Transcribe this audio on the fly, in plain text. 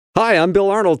Hi, I'm Bill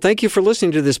Arnold. Thank you for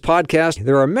listening to this podcast.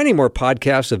 There are many more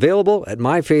podcasts available at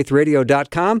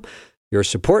myfaithradio.com. Your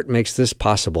support makes this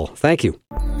possible. Thank you.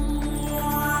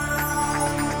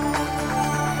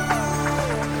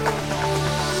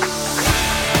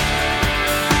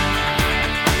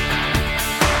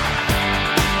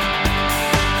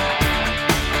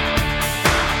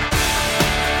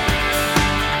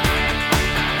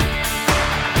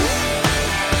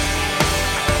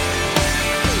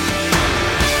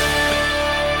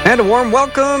 And a warm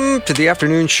welcome to the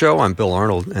afternoon show. I'm Bill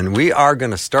Arnold, and we are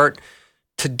going to start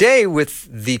today with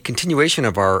the continuation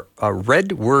of our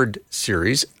Red Word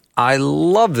series. I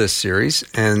love this series,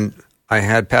 and I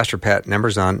had Pastor Pat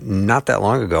Nemmers on not that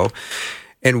long ago,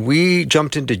 and we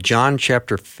jumped into John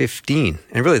chapter 15.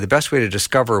 And really, the best way to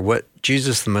discover what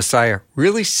Jesus the Messiah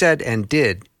really said and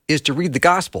did is to read the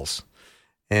Gospels.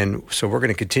 And so we're going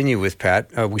to continue with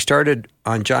Pat. We started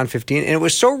on John 15, and it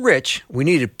was so rich, we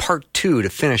needed part 2 to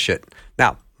finish it.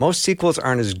 Now, most sequels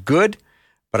aren't as good,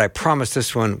 but I promise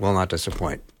this one will not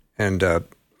disappoint. And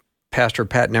Pastor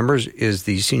Pat Nemmers is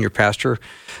the senior pastor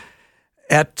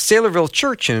at Saylorville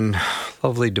Church in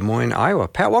lovely Des Moines, Iowa.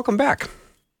 Pat, welcome back.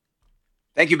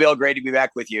 Thank you, Bill. Great to be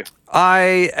back with you.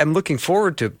 I am looking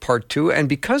forward to part 2, and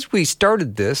because we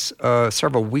started this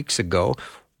several weeks ago,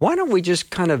 why don't we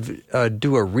just kind of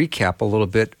do a recap a little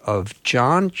bit of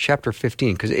John chapter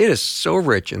 15, because it is so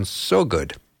rich and so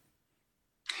good.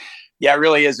 Yeah, it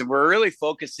really is. And we're really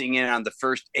focusing in on the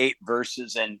first 8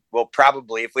 verses, and we'll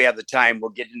probably, if we have the time, we'll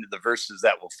get into the verses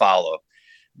that will follow.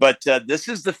 But this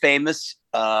is the famous,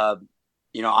 I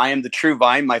am the true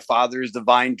vine, my Father is the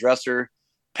vine dresser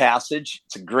passage.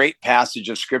 It's a great passage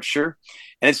of Scripture,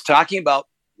 and it's talking about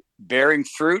bearing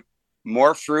fruit,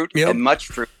 more fruit, and much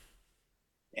fruit.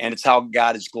 And it's how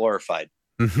God is glorified.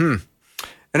 Mm-hmm.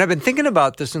 And I've been thinking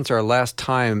about this since our last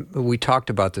time we talked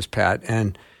about this, Pat,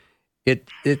 and it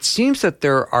seems that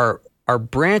there are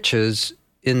branches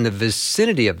in the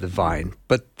vicinity of the vine,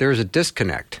 but there's a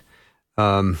disconnect.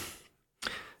 I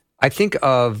think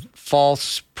of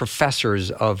false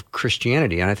professors of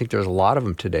Christianity, and I think there's a lot of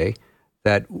them today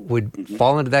that would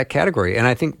fall into that category. And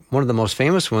I think one of the most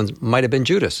famous ones might have been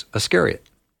Judas Iscariot.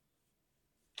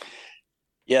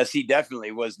 Yes, he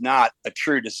definitely was not a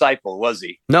true disciple, was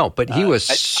he? No, but he was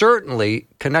certainly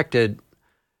connected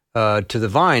to the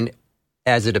vine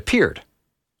as it appeared.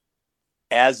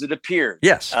 As it appeared.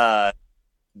 Yes.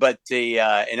 But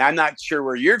and I'm not sure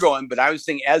where you're going, but I was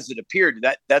thinking as it appeared.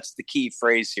 That's the key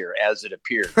phrase here, as it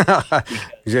appeared.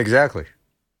 Exactly.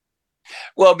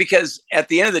 Well, because at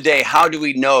the end of the day, how do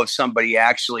we know if somebody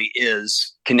actually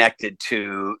is connected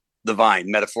to the vine,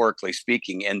 metaphorically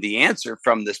speaking? And the answer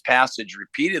from this passage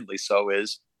repeatedly so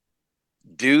is,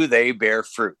 do they bear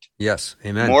fruit? Yes,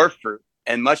 amen. More fruit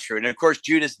and much fruit. And of course,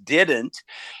 Judas didn't.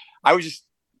 I was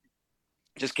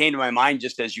just came to my mind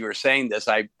just as you were saying this.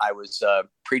 I was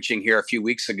preaching here a few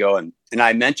weeks ago, and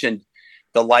I mentioned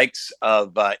the likes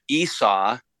of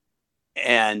Esau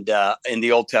and in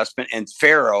the Old Testament, and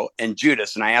Pharaoh and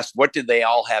Judas. And I asked, what did they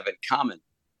all have in common?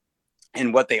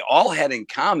 And what they all had in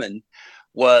common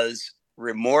was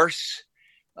remorse,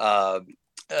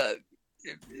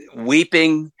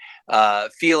 weeping,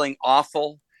 feeling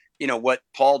awful. You know, what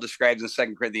Paul describes in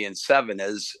 2 Corinthians 7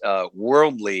 as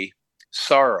worldly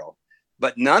sorrow.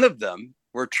 But none of them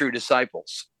were true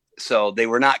disciples. So they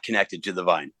were not connected to the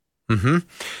vine. Mm-hmm.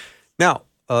 Now,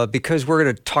 because we're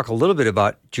going to talk a little bit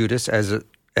about Judas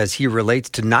as he relates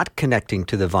to not connecting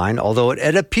to the vine, although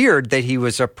it appeared that he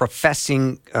was a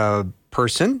professing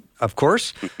person, of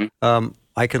course. Mm-hmm.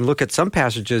 I can look at some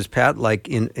passages, Pat, like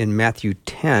in Matthew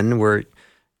 10, where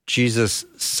Jesus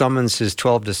summons his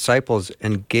 12 disciples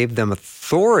and gave them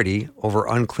authority over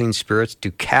unclean spirits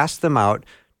to cast them out,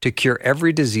 to cure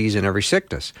every disease and every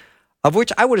sickness, of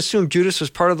which I would assume Judas was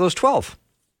part of those 12.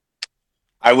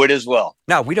 I would as well.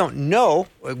 Now, we don't know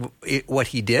what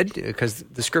he did because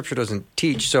the Scripture doesn't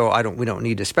teach, so we don't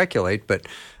need to speculate, but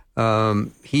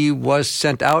he was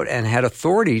sent out and had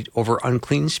authority over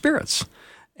unclean spirits.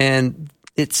 And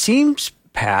it seems,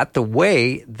 Pat, the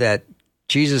way that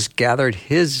Jesus gathered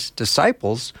his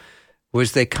disciples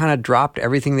was they kind of dropped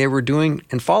everything they were doing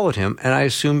and followed him. And I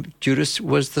assume Judas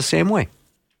was the same way.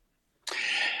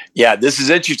 Yeah, this is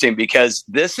interesting because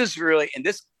this is really, and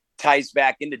this ties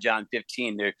back into John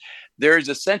 15. There is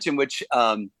a sense in which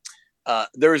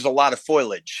there was a lot of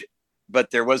foliage,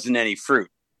 but there wasn't any fruit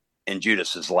in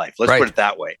Judas's life. Let's put it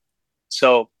that way.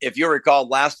 So if you recall,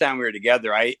 last time we were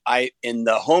together, I in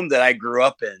the home that I grew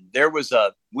up in,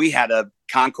 we had a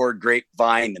Concord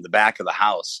grapevine in the back of the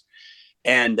house.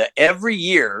 And every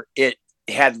year it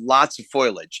had lots of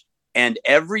foliage. And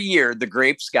every year the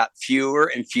grapes got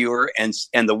fewer and fewer, and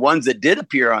the ones that did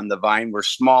appear on the vine were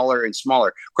smaller and smaller.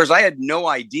 Of course, I had no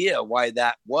idea why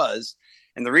that was.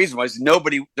 And the reason was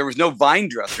there was no vine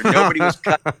dresser. Nobody was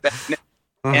cutting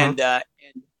back.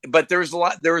 But there was a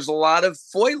lot of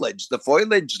foliage. The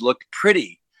foliage looked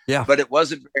pretty, but it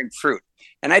wasn't bearing fruit.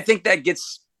 And I think that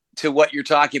gets to what you're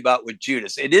talking about with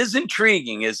Judas. It is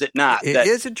intriguing, is it not? It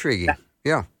is intriguing.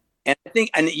 Yeah. And I think,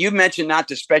 and you mentioned not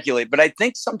to speculate, but I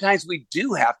think sometimes we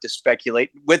do have to speculate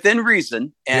within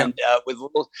reason and with a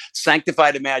little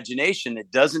sanctified imagination.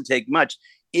 It doesn't take much.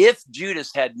 If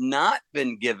Judas had not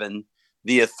been given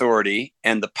the authority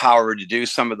and the power to do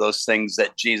some of those things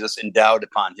that Jesus endowed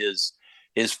upon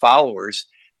his followers,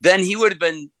 then he would have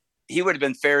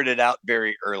been ferreted out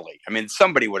very early. I mean,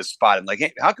 somebody would have spotted him, like,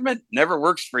 hey, how come it never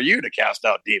works for you to cast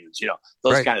out demons?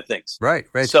 Those kind of things. Right.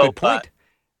 So, good point.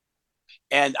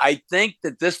 And I think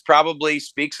that this probably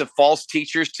speaks of false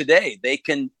teachers today. They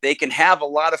can have a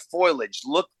lot of foliage,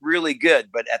 look really good,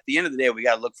 but at the end of the day, we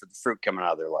got to look for the fruit coming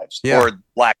out of their lives, or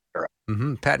lack thereof.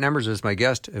 Mm-hmm. Pat Nemmers is my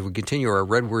guest. We continue our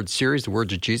Red Word series, The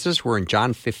Words of Jesus. We're in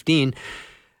John 15.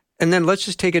 And then let's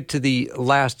just take it to the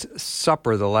Last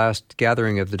Supper, the last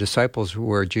gathering of the disciples,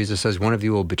 where Jesus says, one of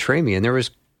you will betray me. And there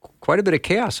was quite a bit of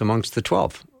chaos amongst the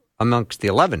 12, amongst the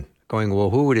 11, going,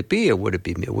 well, who would it be? It wouldn't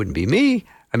be me.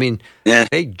 I mean,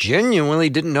 they genuinely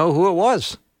didn't know who it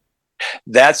was.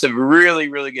 That's a really,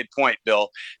 really good point, Bill.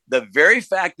 The very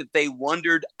fact that they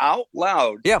wondered out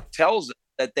loud tells us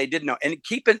that they didn't know.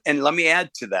 And let me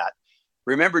add to that.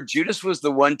 Remember, Judas was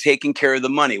the one taking care of the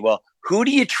money. Well, who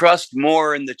do you trust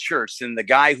more in the church than the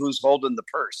guy who's holding the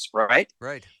purse, right?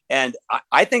 Right. And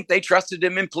I think they trusted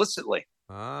him implicitly.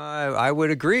 I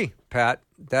would agree, Pat.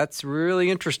 That's really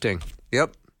interesting.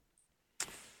 Yep.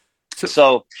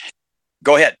 So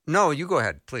go ahead. No, you go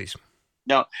ahead, please.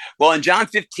 No. Well, in John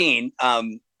 15,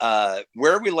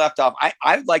 where we left off,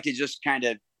 I'd like to just kind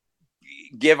of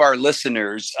give our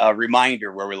listeners a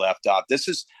reminder where we left off.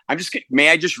 May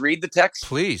I just read the text?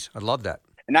 Please. I'd love that.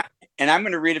 And I'm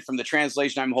going to read it from the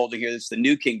translation I'm holding here. This is the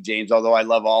New King James, although I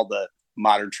love all the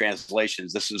modern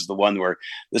translations. This is the one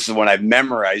I've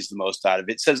memorized the most out of.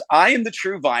 It says, I am the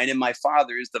true vine, and my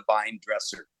Father is the vine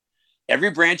dresser.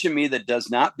 Every branch in me that does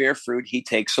not bear fruit, he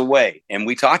takes away. And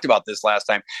we talked about this last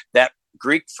time. That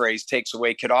Greek phrase, takes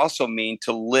away, could also mean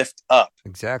to lift up.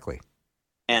 Exactly.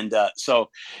 And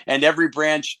and every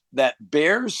branch that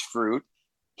bears fruit,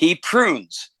 he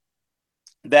prunes.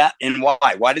 That, and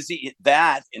why? Why does he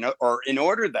that? In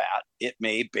order that it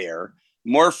may bear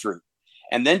more fruit.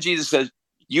 And then Jesus says,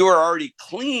 you are already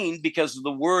clean because of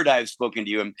the word I have spoken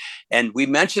to you. And we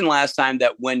mentioned last time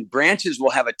that when branches will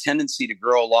have a tendency to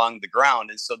grow along the ground.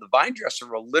 And so the vine dresser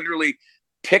will literally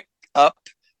pick up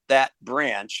that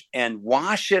branch and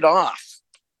wash it off.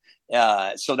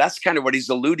 So that's kind of what he's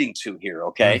alluding to here.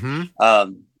 Okay.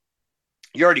 Mm-hmm.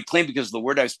 You're already clean because of the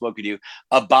word I've spoken to you.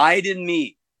 Abide in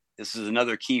me. This is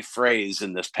another key phrase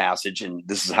in this passage. And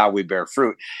this is how we bear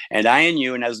fruit. And I in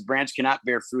you, and as the branch cannot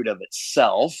bear fruit of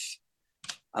itself,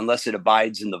 unless it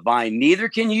abides in the vine, neither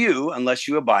can you unless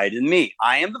you abide in me.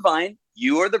 I am the vine,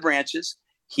 you are the branches.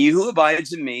 He who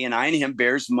abides in me and I in him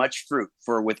bears much fruit.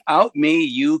 For without me,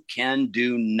 you can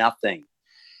do nothing.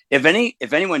 If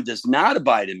anyone does not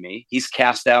abide in me, he's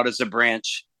cast out as a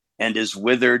branch and is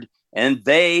withered. And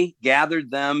they gathered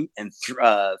them and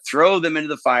throw them into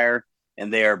the fire,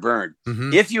 and they are burned.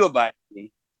 Mm-hmm. If you abide in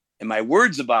me and my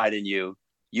words abide in you,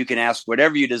 you can ask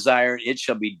whatever you desire, it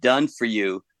shall be done for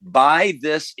you. By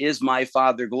this is my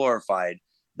Father glorified,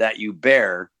 that you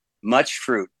bear much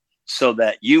fruit, so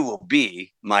that you will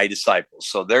be my disciples.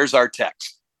 So there's our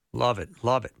text. Love it.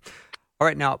 Love it. All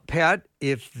right. Now, Pat,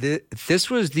 if this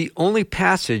was the only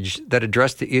passage that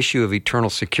addressed the issue of eternal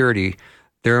security,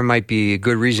 there might be a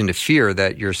good reason to fear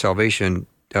that your salvation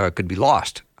could be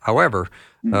lost. However,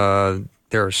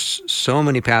 there are so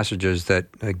many passages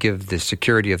that give the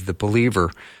security of the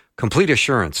believer complete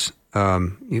assurance.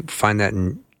 You find that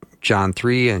in John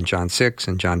 3 and John 6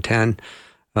 and John 10.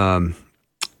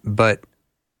 But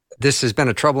this has been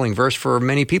a troubling verse for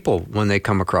many people when they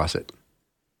come across it.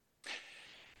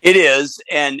 It is,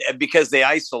 and because they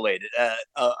isolate it.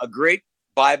 A great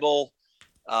Bible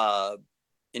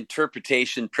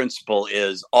interpretation principle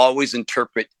is always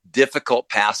interpret difficult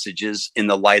passages in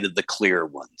the light of the clear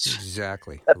ones.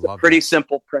 Exactly. That's a pretty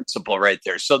simple principle right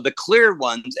there. So the clear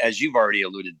ones, as you've already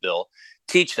alluded, Bill,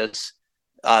 teach us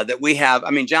that we have,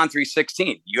 John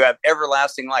 3:16, you have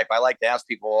everlasting life. I like to ask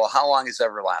people, well, how long is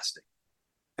everlasting?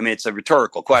 It's a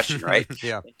rhetorical question, right?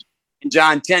 Yeah. In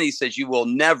John 10, he says, you will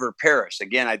never perish.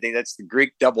 Again, I think that's the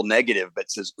Greek double negative, but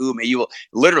it says, you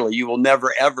will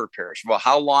never, ever perish. Well,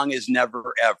 how long is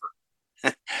never, ever?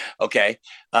 Okay.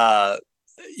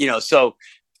 So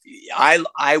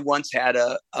I once had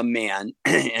a man,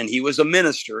 and he was a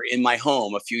minister in my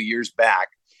home a few years back,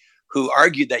 who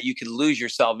argued that you could lose your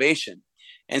salvation.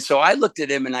 And so I looked at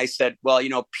him and I said, well,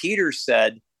 Peter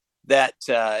said that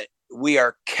we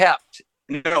are kept.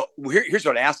 No, here's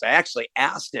what I asked. I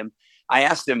asked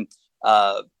him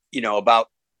about,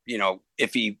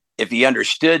 if he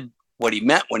understood what he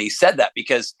meant when he said that,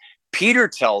 because Peter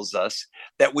tells us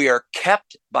that we are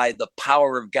kept by the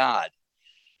power of God,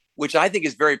 which I think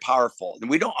is very powerful. And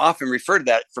we don't often refer to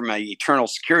that from an eternal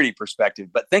security perspective,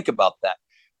 but think about that.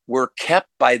 We're kept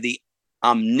by the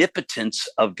omnipotence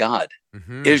of God.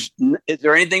 Mm-hmm. Is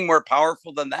there anything more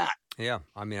powerful than that? Yeah.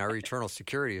 I mean, our eternal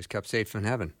security is kept safe in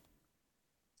heaven.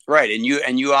 Right.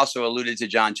 And you also alluded to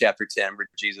John chapter 10, where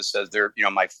Jesus says they're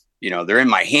in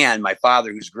my hand. My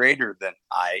Father, who's greater than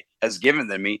I, has given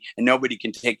them me, and nobody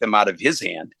can take them out of his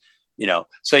hand.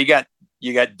 So you got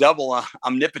double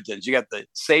omnipotence. You got the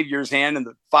Savior's hand and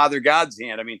the Father God's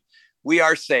hand. I mean, we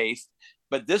are safe.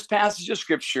 But this passage of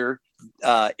Scripture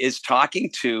is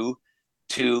talking to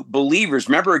believers.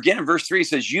 Remember, again, in verse 3, it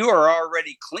says, you are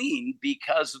already clean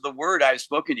because of the word I've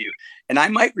spoken to you. And I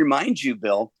might remind you,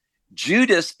 Bill,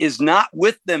 Judas is not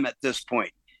with them at this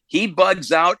point. He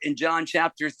bugs out in John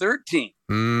chapter 13.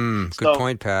 Good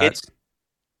point, Pat.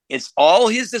 It's all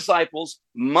his disciples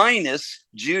minus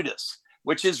Judas,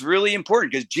 which is really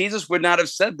important, because Jesus would not have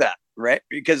said that, right?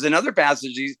 Because in other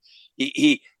passages,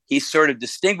 he sort of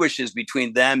distinguishes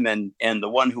between them and the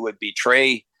one who would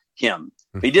betray him.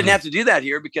 But he didn't have to do that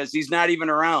here because he's not even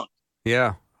around.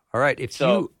 Yeah. All right.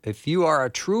 If you are a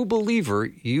true believer,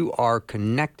 you are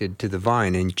connected to the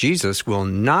vine, and Jesus will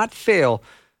not fail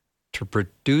to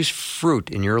produce fruit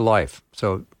in your life.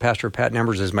 So Pastor Pat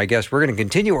Nemmers is my guest. We're going to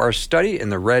continue our study in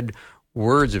the red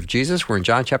words of Jesus. We're in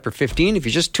John chapter 15. If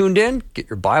you just tuned in, get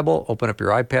your Bible, open up your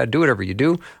iPad, do whatever you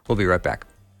do. We'll be right back.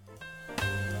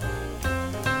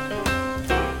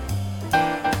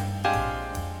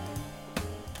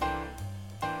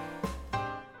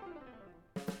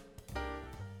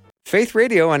 Faith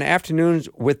Radio and Afternoons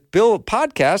with Bill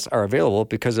podcasts are available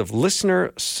because of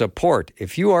listener support.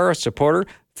 If you are a supporter,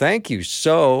 thank you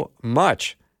so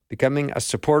much. Becoming a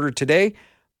supporter today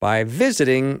by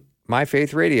visiting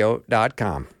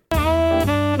myfaithradio.com.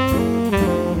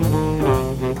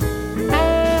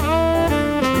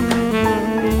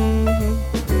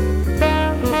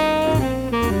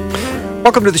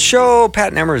 Welcome to the show.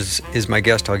 Pat Nemmers is my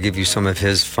guest. I'll give you some of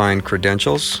his fine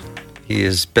credentials. He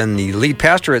has been the lead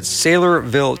pastor at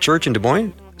Saylorville Church in Des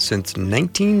Moines since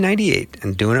 1998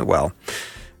 and doing it well.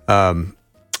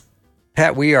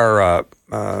 Pat, we are,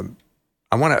 I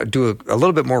want to do a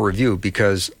little bit more review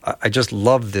because I just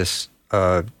love this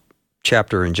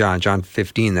chapter in John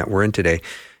 15 that we're in today.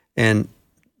 And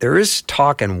there is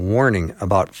talk and warning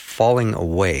about falling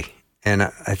away. And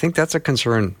I think that's a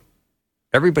concern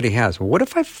everybody has. What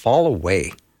if I fall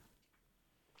away?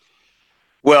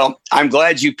 Well, I'm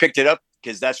glad you picked it up,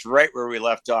 because that's right where we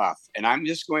left off. And I'm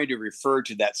just going to refer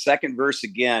to that second verse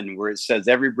again, where it says,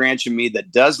 every branch of me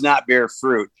that does not bear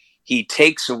fruit, he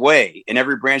takes away. And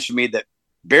every branch of me that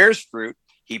bears fruit,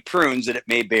 he prunes that it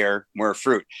may bear more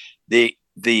fruit. The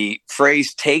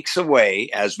phrase takes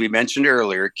away, as we mentioned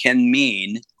earlier, can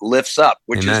mean lifts up,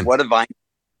 which Amen. Is what a vine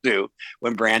do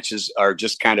when branches are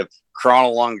just kind of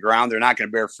crawling along the ground. They're not going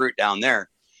to bear fruit down there.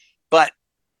 But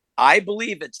I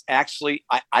believe it's actually,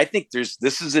 I think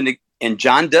and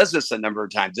John does this a number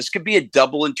of times. This could be a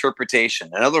double interpretation.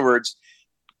 In other words,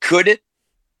 could it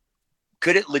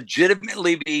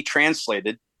legitimately be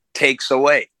translated takes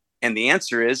away? And the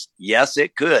answer is yes,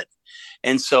 it could.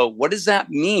 And so what does that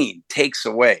mean, takes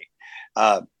away?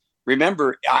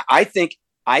 Remember, I think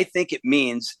it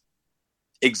means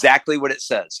exactly what it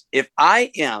says. If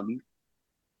I am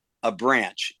a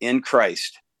branch in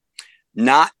Christ,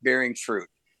 not bearing fruit,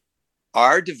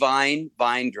 our divine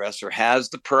vine dresser has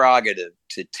the prerogative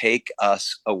to take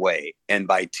us away. And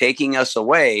by taking us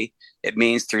away, it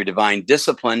means through divine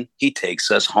discipline, he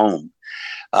takes us home.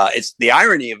 It's the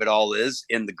irony of it all is,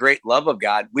 in the great love of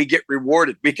God, we get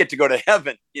rewarded. We get to go to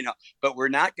heaven, but we're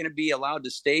not going to be allowed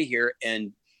to stay here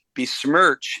and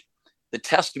besmirch the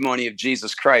testimony of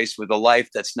Jesus Christ with a life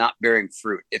that's not bearing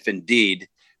fruit, if indeed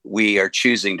we are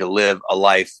choosing to live a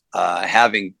life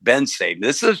having been saved.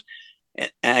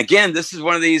 And again, this is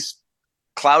one of these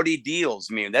cloudy deals.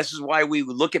 I mean, this is why we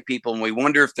look at people and we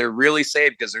wonder if they're really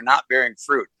saved, because they're not bearing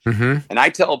fruit. Mm-hmm.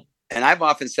 And I've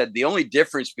often said the only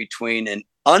difference between an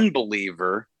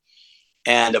unbeliever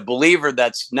and a believer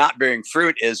that's not bearing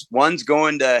fruit is one's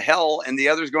going to hell and the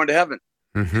other's going to heaven.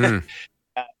 Mm-hmm.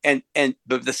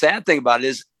 But the sad thing about it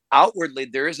is outwardly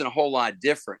there isn't a whole lot of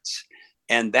difference.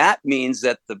 And that means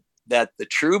that the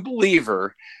true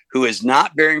believer who is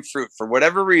not bearing fruit for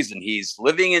whatever reason, he's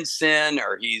living in sin,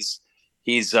 or he's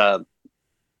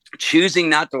choosing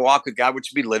not to walk with God,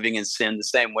 which would be living in sin the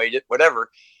same way, whatever,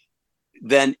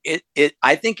 then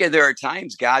I think there are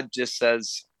times God just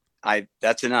says,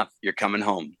 that's enough. You're coming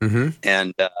home. Mm-hmm.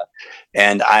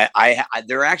 And I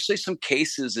there are actually some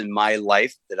cases in my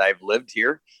life that I've lived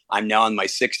here. I'm now in my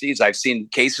 60s. I've seen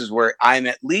cases where I'm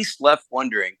at least left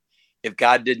wondering if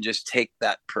God didn't just take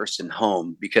that person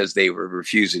home because they were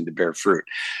refusing to bear fruit.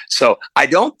 So I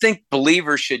don't think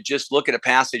believers should just look at a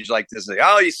passage like this and say,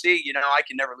 oh, you see, I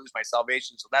can never lose my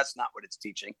salvation. So that's not what it's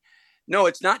teaching. No,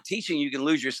 it's not teaching you can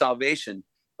lose your salvation.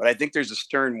 But I think there's a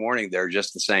stern warning there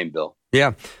just the same, Bill.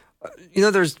 Yeah.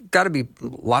 There's got to be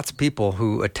lots of people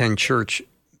who attend church.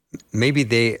 Maybe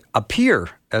they appear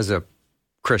as a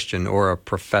Christian or a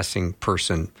professing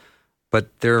person,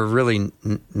 but they're really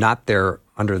not there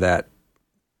under that.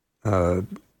 They're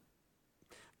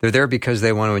there because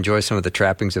they want to enjoy some of the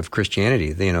trappings of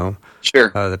Christianity. Sure.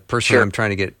 The person I'm trying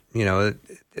to get,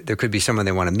 there could be someone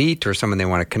they want to meet or someone they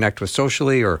want to connect with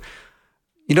socially, or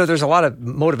there's a lot of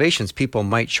motivations people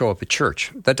might show up at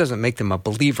church. That doesn't make them a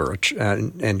believer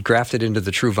and grafted into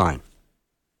the true vine.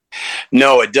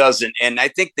 No, it doesn't. And I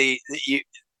think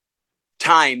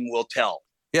time will tell.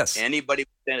 Yes. Anybody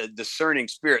with a discerning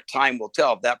spirit, time will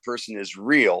tell if that person is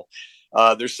real.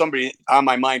 There's somebody on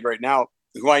my mind right now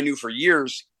who I knew for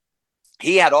years.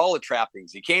 He had all the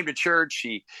trappings. He came to church.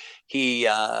 He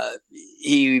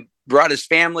brought his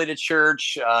family to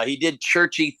church. He did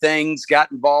churchy things,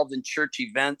 got involved in church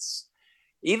events,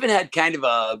 even had kind of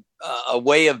a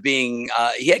way of being,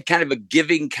 he had kind of a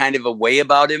giving kind of a way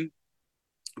about him,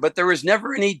 but there was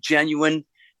never any genuine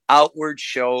outward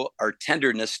show or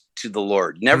tenderness to the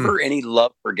Lord, never any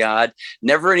love for God,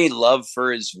 never any love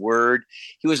for his word.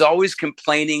 He was always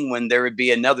complaining when there would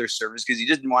be another service because he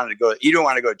don't want to go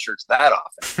to church that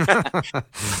often.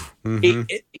 Mm-hmm.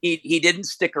 He didn't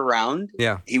stick around.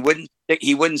 Yeah. He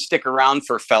wouldn't stick around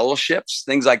for fellowships,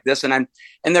 things like this. And I'm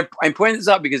pointing this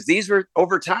out because these were,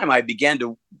 over time, I began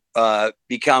to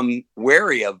become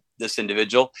wary of this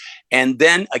individual. And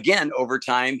then again, over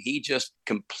time, he just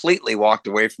completely walked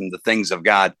away from the things of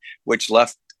God, which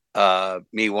left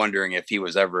me wondering if he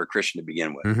was ever a Christian to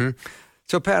begin with. Mm-hmm.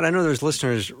 So, Pat, I know there's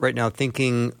listeners right now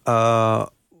thinking,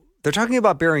 they're talking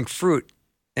about bearing fruit.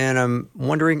 And I'm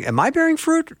wondering, am I bearing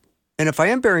fruit? And if I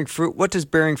am bearing fruit, what does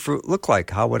bearing fruit look like?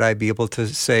 How would I be able to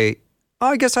say, oh,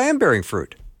 I guess I am bearing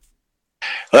fruit?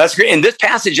 Well, that's great. And this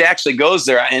passage actually goes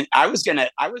there. And I was gonna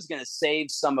save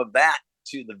some of that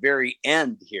to the very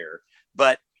end here,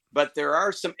 but there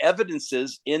are some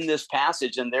evidences in this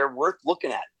passage, and they're worth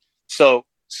looking at. So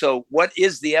what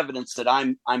is the evidence that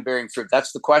I'm bearing fruit?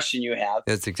 That's the question you have.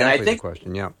 That's exactly the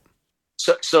question. Yeah.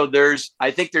 So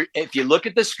if you look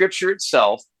at the scripture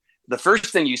itself, the first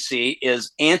thing you see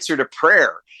is answer to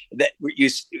prayer,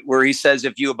 where he says,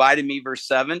 if you abide in me, verse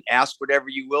 7, ask whatever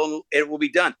you will, it will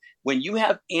be done. When you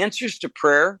have answers to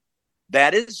prayer,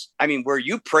 that is, where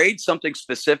you prayed something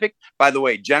specific. By the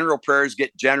way, general prayers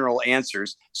get general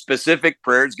answers. Specific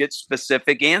prayers get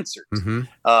specific answers.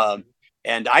 Mm-hmm.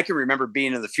 And I can remember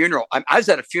being in the funeral. I was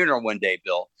at a funeral one day,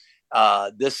 Bill.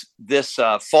 This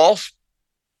false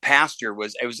pastor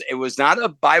it was not a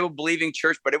Bible believing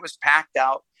church, but it was packed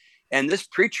out. And this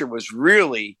preacher was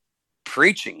really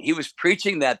preaching. He was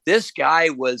preaching that this guy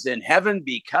was in heaven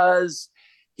because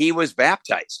he was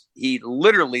baptized. He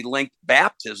literally linked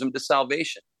baptism to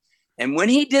salvation. And when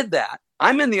he did that,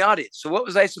 I'm in the audience. So what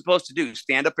was I supposed to do?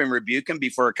 Stand up and rebuke him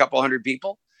before a couple hundred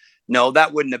people? No,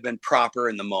 that wouldn't have been proper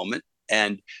in the moment.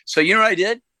 And so you know what I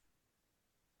did?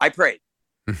 I prayed.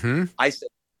 Mm-hmm.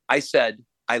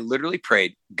 I literally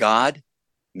prayed, God,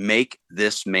 make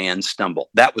this man stumble.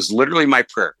 That was literally my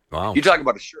prayer. Wow. You talk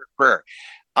about a short prayer.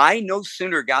 I no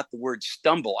sooner got the word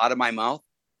stumble out of my mouth,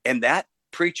 and that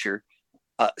preacher,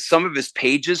 some of his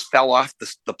pages fell off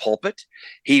the pulpit.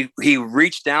 He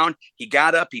reached down, he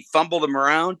got up, he fumbled them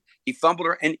around,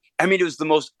 and it was the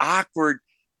most awkward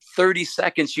 30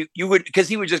 seconds you would, because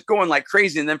he was just going like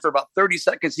crazy. And then for about 30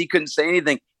 seconds, he couldn't say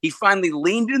anything. He finally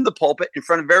leaned in the pulpit in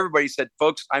front of everybody, said,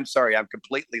 folks, I'm sorry, I'm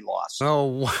completely lost.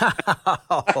 Oh,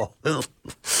 wow.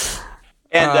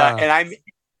 And I'm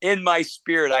in my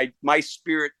spirit. My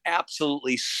spirit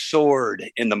absolutely soared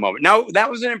in the moment. Now, that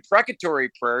was an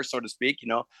imprecatory prayer, so to speak,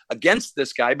 against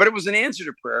this guy, but it was an answer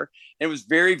to prayer. And it was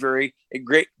very, very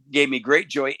great, gave me great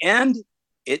joy. And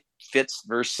it fits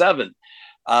verse 7.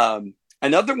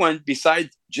 Another one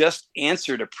besides just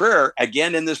answer to prayer,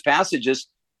 again, in this passage is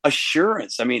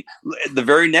assurance. The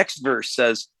very next verse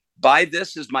says, By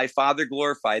this is my Father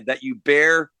glorified, that you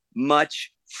bear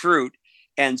much fruit,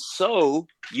 and so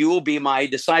you will be my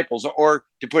disciples. Or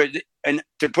to put it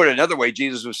another way,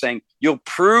 Jesus was saying, you'll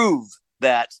prove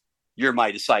that you're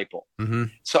my disciple. Mm-hmm.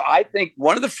 So I think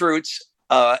one of the fruits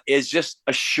is just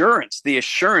assurance, the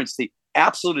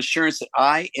absolute assurance that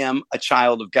I am a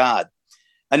child of God.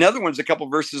 Another one's a couple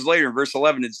verses later, in verse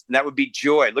 11, that would be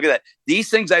joy. Look at that. These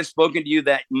things I've spoken to you,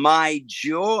 that my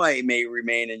joy may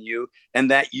remain in you, and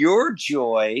that your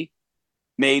joy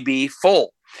may be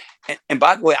full. And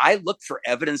by the way, I look for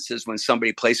evidences when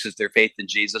somebody places their faith in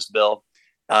Jesus, Bill.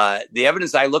 The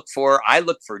evidence I look for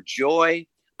joy.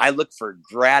 I look for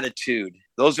gratitude.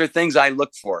 Those are things I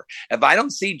look for. If I don't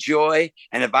see joy,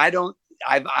 and if I don't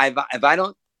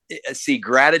see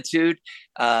gratitude,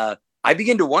 I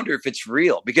begin to wonder if it's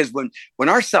real. Because when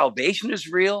our salvation is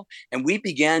real, and we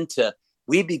begin to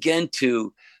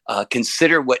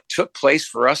consider what took place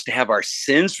for us to have our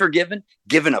sins forgiven,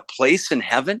 given a place in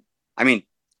heaven, I mean,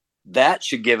 that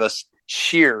should give us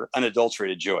sheer,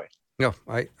 unadulterated joy. No,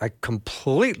 I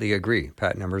completely agree,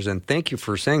 Pat Nemmers, and thank you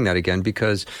for saying that again,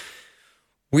 because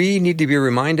we need to be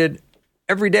reminded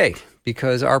every day,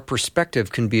 because our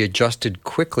perspective can be adjusted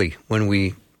quickly when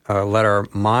we let our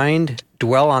mind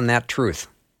dwell on that truth.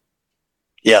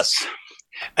 Yes.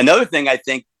 Another thing, I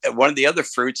think one of the other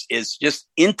fruits is just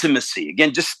intimacy.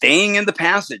 Again, just staying in the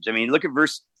passage. I mean, look at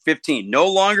verse 15. No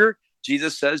longer,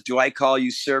 Jesus says, do I call you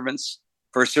servants?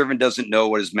 For a servant doesn't know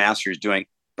what his master is doing.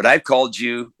 But I've called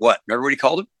you, what? Remember what he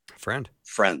called him?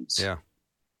 Friends. Yeah.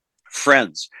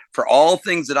 Friends. For all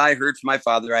things that I heard from my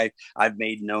Father, I've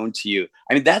made known to you.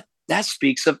 I mean, that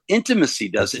speaks of intimacy,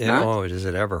 does it not? Oh, does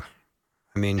it ever?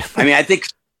 I mean, I think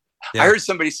yeah. I heard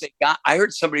somebody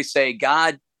say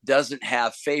God doesn't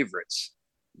have favorites,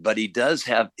 but he does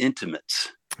have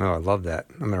intimates. Oh, I love that.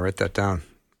 I'm going to write that down.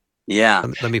 Yeah.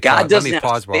 Let me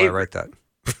pause while I write that.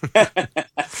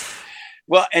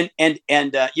 Well, and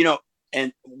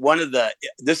one of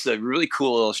this is a really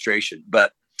cool illustration,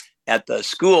 but at the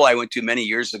school I went to many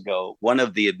years ago, one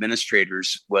of the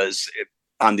administrators was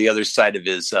on the other side of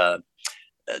his,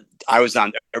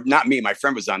 not me, my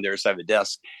friend was on the other side of the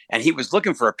desk, and he was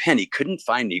looking for a pen. He couldn't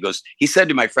find it. He said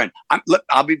to my friend, I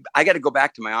got to go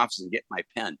back to my office and get my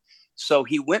pen. So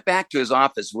he went back to his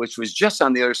office, which was just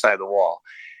on the other side of the wall.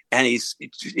 And it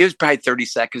was probably 30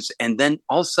 seconds. And then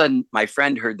all of a sudden my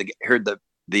friend heard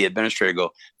the administrator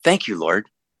go, "Thank you, Lord."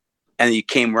 And he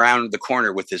came around the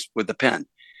corner with the pen,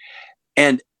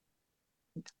 and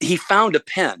he found a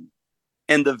pen.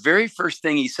 And the very first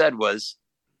thing he said was,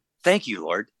 "Thank you,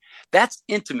 Lord." That's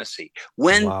intimacy.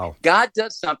 When God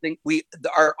does something,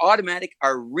 our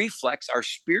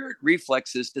spirit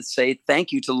reflex is to say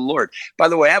thank you to the Lord. By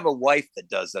the way, I have a wife that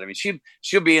does that. I mean,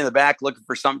 she'll be in the back looking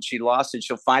for something she lost, and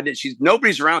she'll find it.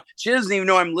 Nobody's around. She doesn't even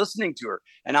know I'm listening to her.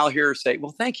 And I'll hear her say,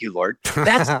 "Well, thank you, Lord."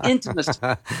 That's intimacy.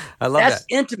 I love that. That's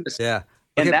intimacy. Yeah.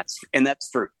 Okay. And that's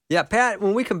fruit. Yeah, Pat,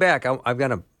 when we come back, I'm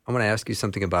going to ask you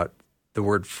something about the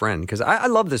word friend, because I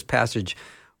love this passage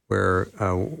where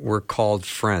we're called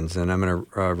friends, and I'm going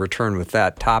to return with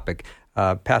that topic.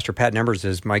 Pastor Pat Nemmers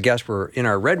is my guest. We're in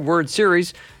our Red Word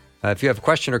series. If you have a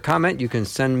question or comment, you can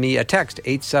send me a text,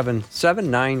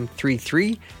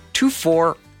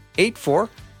 877-933-2484,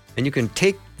 and you can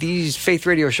take these Faith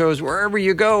Radio shows wherever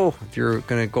you go. If you're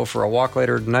going to go for a walk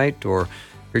later tonight, or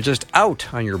you're just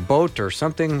out on your boat or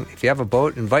something, if you have a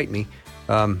boat, invite me.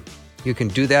 You can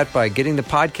do that by getting the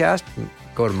podcast.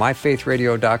 Go to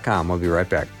myfaithradio.com. We'll be right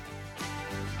back.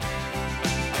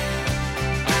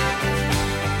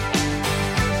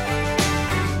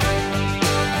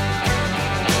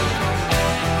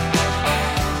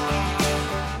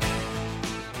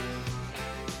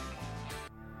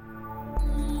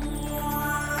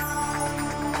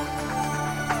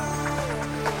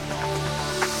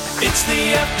 It's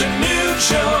the afternoon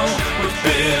show with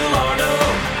Bill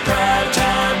Arnold. Prime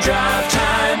time, drive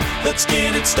time. Let's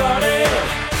get it started.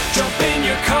 Jump in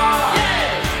your car.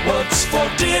 Yeah. What's for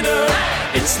dinner?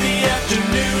 Hey. It's the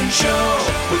afternoon show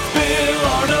with Bill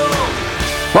Arnold.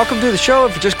 Welcome to the show.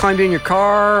 If you just climbed in your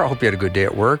car, I hope you had a good day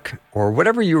at work or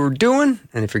whatever you were doing.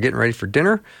 And if you're getting ready for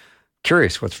dinner,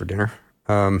 curious what's for dinner,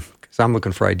 because I'm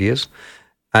looking for ideas.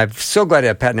 I'm so glad to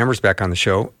have Pat Nemmers back on the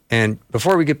show. And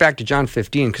before we get back to John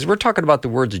 15, because we're talking about the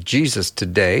words of Jesus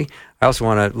today, I also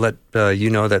want to let you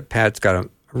know that Pat's got a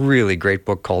really great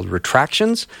book called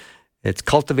Retractions. It's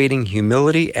Cultivating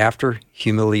Humility After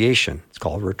Humiliation. It's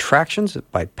called Retractions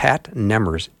by Pat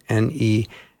Nemmers, Nemmers.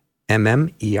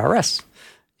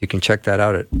 You can check that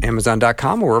out at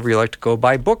Amazon.com or wherever you like to go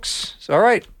buy books. So, all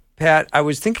right, Pat, I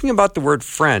was thinking about the word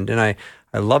friend, and I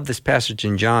love this passage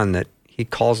in John that he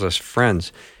calls us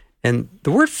friends. And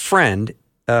the word friend,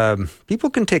 people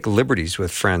can take liberties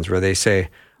with friends where they say,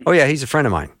 oh, yeah, he's a friend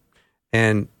of mine.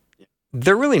 And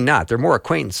they're really not. They're more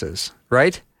acquaintances,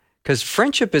 right? Because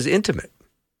friendship is intimate.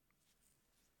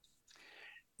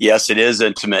 Yes, it is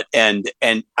intimate. And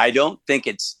I don't think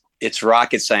it's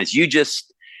rocket science. You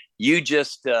just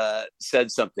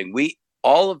said something.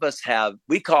 All of us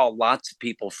we call lots of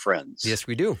people friends. Yes,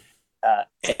 we do.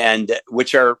 And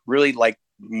which are really like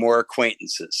more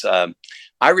acquaintances.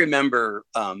 I remember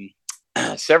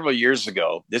several years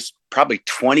ago, this probably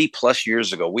 20 plus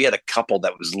years ago, we had a couple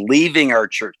that was leaving our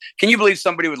church. Can you believe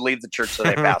somebody would leave the church that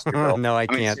they pastored? Bill? No, I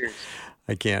can't. Seriously.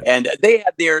 I can't. And they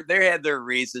had their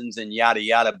reasons and yada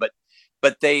yada,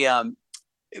 but they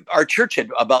our church had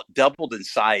about doubled in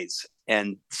size,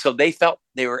 and so they felt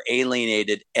they were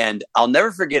alienated. And I'll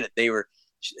never forget it.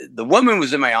 The woman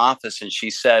was in my office, and she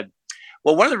said,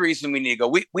 "Well, one of the reasons we need to go,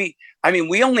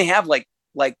 we only have like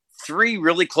 3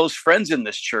 really close friends in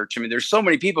this church. I mean, there's so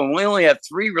many people, and we only have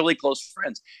 3 really close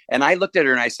friends." And I looked at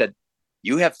her and I said,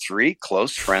 "You have 3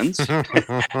 close friends?"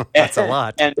 That's a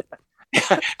lot. And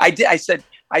I did. I said,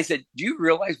 "Do you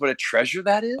realize what a treasure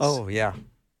that is?" Oh, yeah.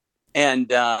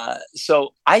 And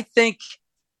so I think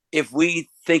if we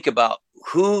think about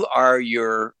who are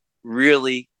your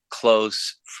really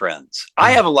close friends,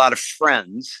 I have a lot of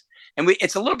friends, and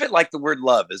it's a little bit like the word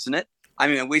love, isn't it? I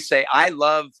mean, we say, I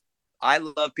love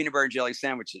peanut butter and jelly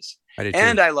sandwiches,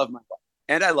 and I love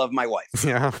my wife.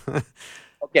 Yeah.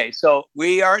 Okay, so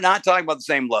we are not talking about the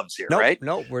same loves here, right?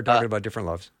 No, we're talking about different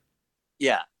loves.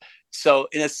 Yeah. So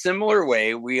in a similar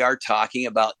way, we are talking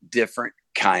about different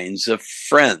kinds of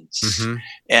friends.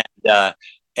 Mm-hmm.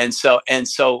 And so,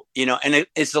 it's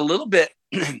a little bit,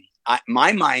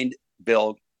 my mind,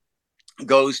 Bill,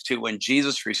 goes to when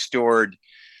Jesus restored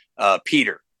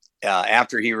Peter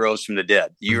after he rose from the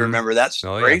dead. You remember that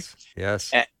story? Oh,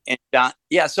 yes.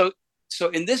 So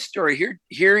in this story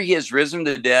here he has risen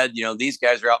from the dead. These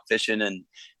guys are out fishing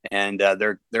and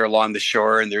they're along the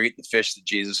shore and they're eating the fish that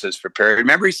Jesus has prepared.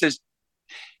 Remember, he says,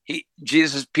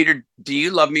 Jesus says, "Peter, do you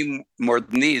love me more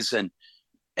than these?"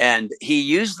 And he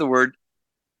used the word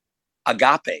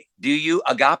agape. Do you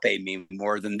agape me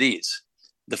more than these?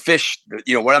 The fish,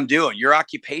 what I'm doing, your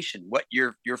occupation, what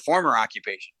your former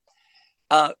occupation.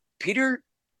 Peter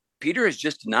has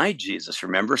just denied Jesus,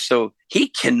 remember? So he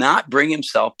cannot bring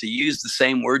himself to use the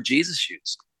same word Jesus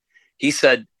used. He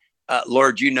said,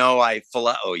 "Lord, I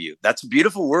phileo you." That's a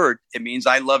beautiful word. It means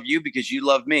I love you because you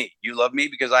love me. You love me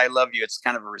because I love you. It's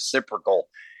kind of a reciprocal.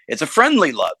 It's a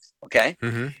friendly love, okay?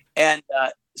 Mm-hmm. And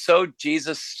so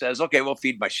Jesus says, "Okay, well,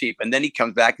 feed my sheep." And then he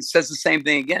comes back and says the same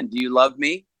thing again. "Do you love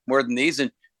me more than these?"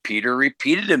 And Peter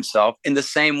repeated himself in the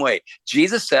same way.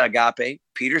 Jesus said agape.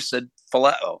 Peter said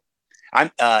phileo.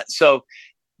 So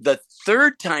the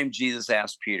third time Jesus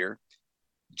asked Peter,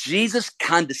 Jesus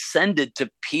condescended to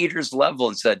Peter's level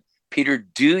and said, "Peter,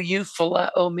 do you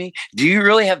phileo me? Do you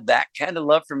really have that kind of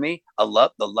love for me? The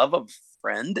love of a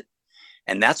friend?"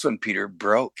 And that's when Peter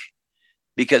broke,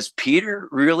 because Peter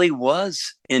really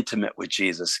was intimate with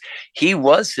Jesus. He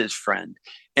was his friend.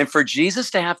 And for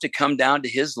Jesus to have to come down to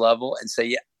his level and say,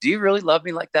 "Yeah, do you really love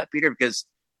me like that, Peter?" Because,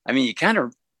 I mean, you kind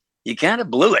of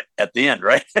blew it at the end,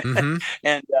 right? Mm-hmm.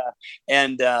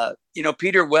 and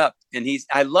Peter wept, and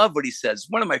I love what he says.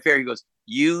 One of my favorite, he goes,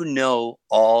 "You know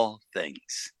all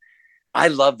things." I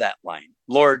love that line.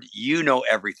 "Lord, you know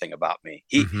everything about me."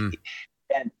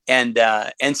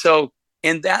 And so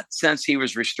in that sense, he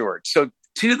was restored. So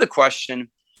to the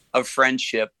question of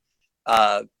friendship,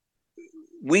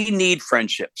 we need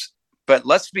friendships, but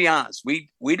let's be honest,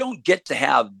 we don't get to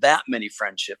have that many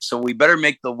friendships. So we better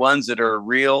make the ones that are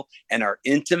real and are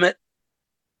intimate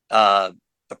a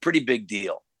pretty big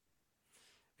deal.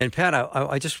 And Pat,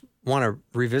 I just want to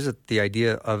revisit the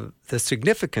idea of the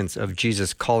significance of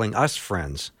Jesus calling us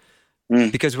friends.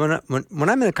 Because when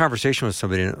I'm in a conversation with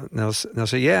somebody, and they'll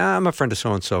say, "Yeah, I'm a friend of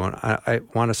so-and-so," and I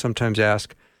want to sometimes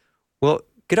ask, "Well,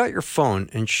 get out your phone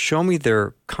and show me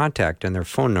their contact and their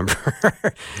phone number."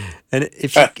 And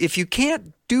if you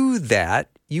can't do that,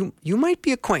 you might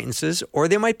be acquaintances, or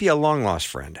they might be a long-lost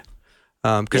friend.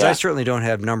 Because I certainly don't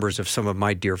have numbers of some of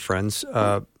my dear friends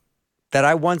that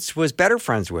I once was better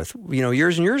friends with,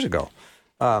 years and years ago.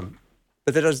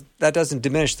 But that doesn't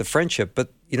diminish the friendship.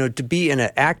 But, to be in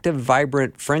an active,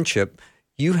 vibrant friendship,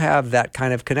 you have that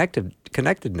kind of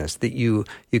connectedness that you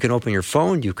can open your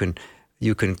phone, you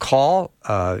can call,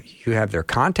 you have their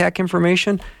contact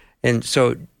information. And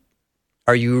so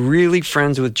are you really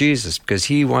friends with Jesus? Because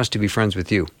he wants to be friends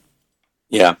with you.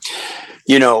 Yeah.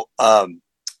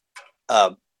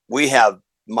 We have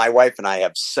my wife and I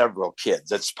have several kids.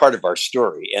 That's part of our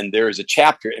story. And there is a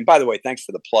chapter. And by the way, thanks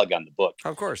for the plug on the book.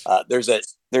 Of course. There's a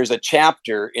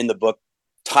chapter in the book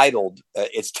titled.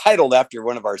 It's titled after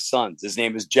one of our sons. His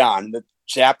name is John. The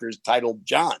chapter is titled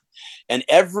John. And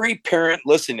every parent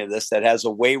listening to this that has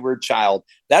a wayward child,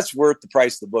 that's worth the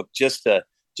price of the book. Just to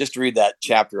read that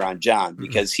chapter on John,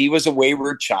 because he was a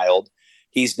wayward child.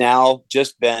 He's now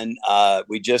just been.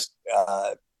 We just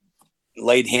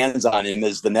laid hands on him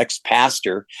as the next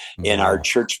pastor in our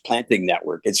church planting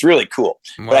network. It's really cool.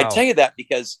 Wow. But I tell you that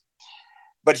because,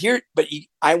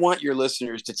 I want your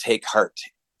listeners to take heart.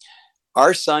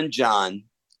 Our son, John,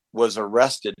 was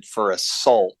arrested for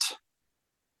assault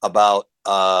about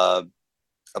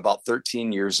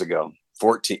 13 years ago,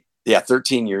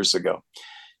 13 years ago.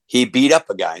 He beat up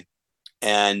a guy,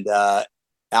 and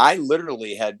I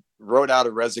literally wrote out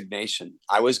a resignation.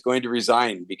 I was going to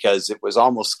resign because it was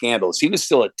almost scandalous. He was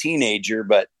still a teenager,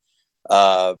 but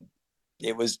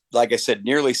it was, like I said,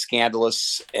 nearly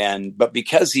scandalous. But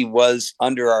because he was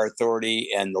under our authority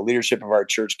and the leadership of our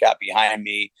church got behind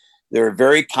me, they were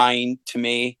very kind to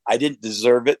me. I didn't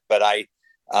deserve it, but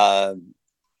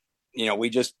we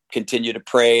just continue to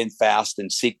pray and fast and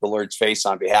seek the Lord's face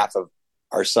on behalf of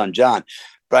our son, John.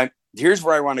 But here's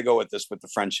where I want to go with this, with the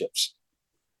friendships.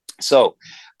 So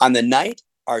on the night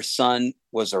our son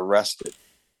was arrested,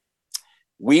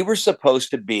 we were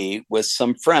supposed to be with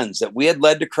some friends that we had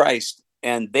led to Christ,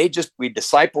 and we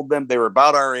discipled them. They were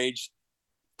about our age.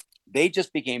 They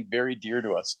just became very dear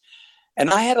to us. And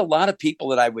I had a lot of people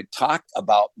that I would talk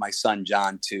about my son,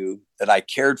 John, to, that I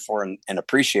cared for and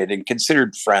appreciated and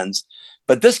considered friends.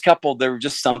 But this couple, there was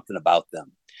just something about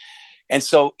them. And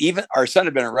so even our son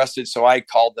had been arrested. So I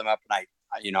called them up and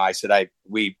I said,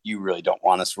 you really don't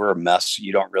want us. We're a mess.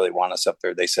 You don't really want us up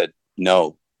there. They said,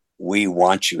 no, we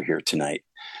want you here tonight.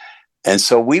 And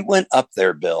so we went up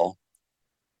there, Bill.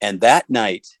 And that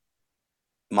night,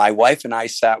 my wife and I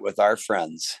sat with our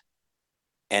friends.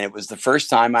 And it was the first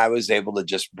time I was able to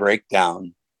just break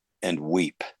down and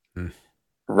weep.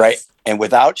 Right. And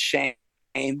without shame,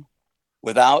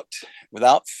 without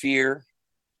fear,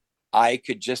 I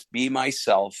could just be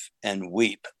myself and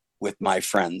weep with my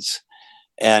friends.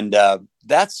 And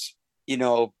that's, you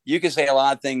can say a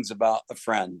lot of things about a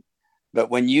friend, but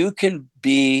when you can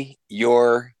be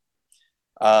your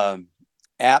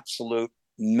absolute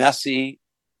messy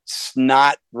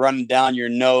snot running down your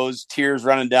nose, tears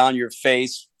running down your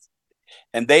face,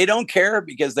 and they don't care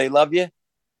because they love you,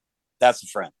 that's a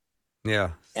friend.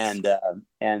 Yeah. And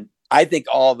I think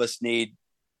all of us need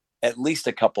at least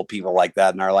a couple people like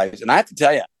that in our lives. And I have to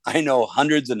tell you, I know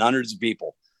hundreds and hundreds of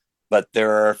people, but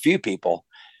there are a few people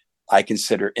I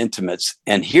consider intimates.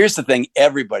 And here's the thing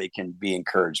everybody can be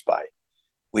encouraged by.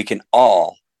 We can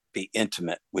all be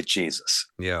intimate with Jesus.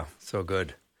 Yeah, so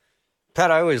good. Pat,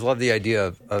 I always love the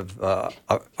idea of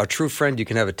a true friend you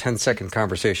can have a 10-second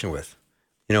conversation with,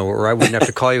 where I wouldn't have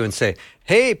to call you and say,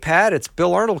 hey, Pat, it's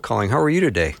Bill Arnold calling. How are you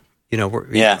today?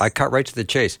 I cut right to the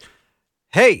chase.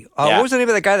 Hey, what was the name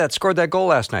of the guy that scored that goal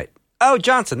last night? Oh,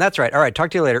 Johnson. That's right. All right.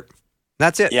 Talk to you later.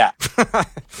 That's it. Yeah.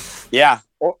 Yeah.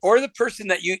 Or the person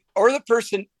that the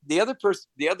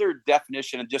other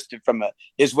definition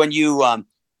is when you,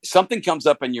 something comes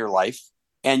up in your life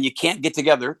and you can't get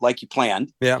together like you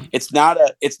planned. Yeah. It's not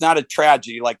a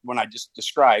tragedy like when I just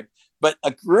described, but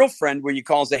a real friend where you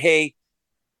call and say, hey,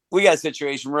 we got a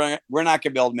situation. We're not going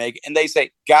to be able to make it. And they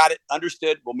say, got it.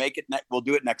 Understood. We'll make it. We'll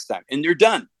do it next time. And you're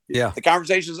done. Yeah. The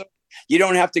conversation's over. You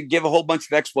don't have to give a whole bunch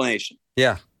of explanation.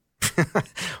 Yeah.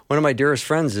 One of my dearest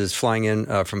friends is flying in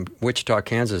from Wichita,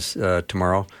 Kansas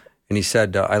tomorrow. And he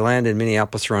said, I land in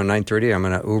Minneapolis around 9:30. I'm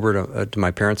going to Uber to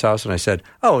my parents' house. And I said,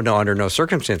 oh, no, under no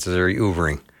circumstances are you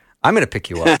Ubering. I'm going to pick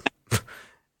you up.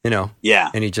 Yeah.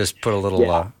 And he just put a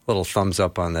little thumbs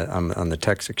up on the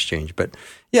text exchange. But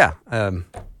yeah. I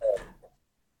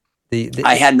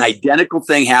had an identical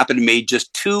thing happen to me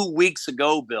just 2 weeks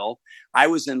ago, Bill. I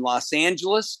was in Los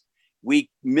Angeles. We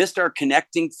missed our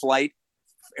connecting flight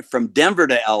from Denver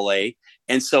to LA.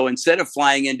 And so instead of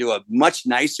flying into a much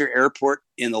nicer airport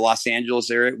in the Los Angeles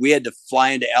area, we had to fly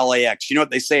into LAX. You know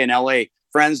what they say in LA?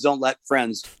 Friends don't let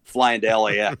friends fly into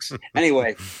LAX.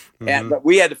 Anyway, but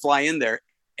we had to fly in there,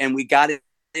 and we got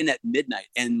in at midnight.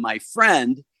 And my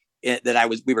friend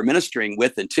that we were ministering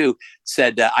with and to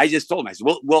said, I just told him, I said,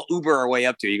 we'll Uber our way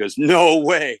up to you. He goes, no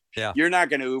way. Yeah. You're not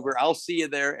going to Uber. I'll see you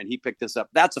there. And he picked us up.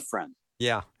 That's a friend.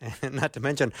 Yeah. And not to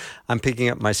mention, I'm picking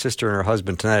up my sister and her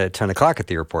husband tonight at 10 o'clock at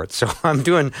the airport. So I'm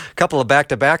doing a couple of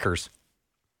back-to-backers.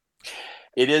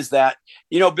 It is that,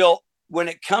 Bill, when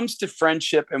it comes to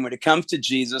friendship and when it comes to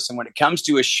Jesus and when it comes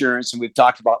to assurance, and we've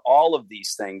talked about all of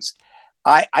these things,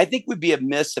 I think we'd be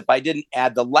amiss if I didn't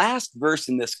add the last verse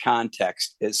in this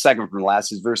context. Second from the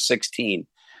last is verse 16,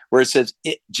 where it says,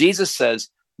 Jesus says,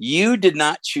 "You did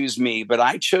not choose me, but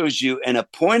I chose you and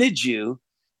appointed you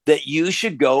that you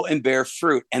should go and bear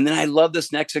fruit." And then I love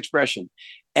this next expression,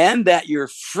 "and that your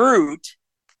fruit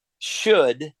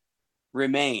should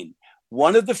remain."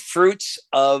 One of the fruits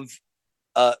that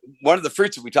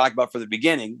we talked about from the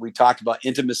beginning, we talked about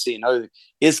intimacy and other,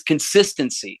 is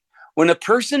consistency. When a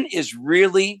person is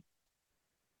really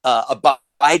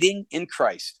abiding in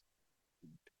Christ,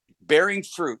 bearing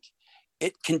fruit,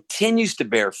 it continues to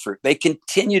bear fruit. They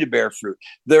continue to bear fruit.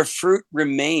 Their fruit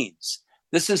remains.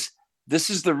 This is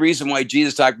the reason why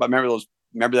Jesus talked about,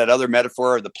 remember that other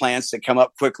metaphor of the plants that come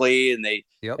up quickly and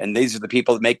and these are the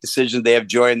people that make decisions. They have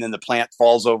joy, and then the plant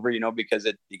falls over, because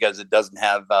it doesn't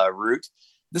have root.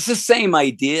 This is the same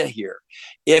idea here.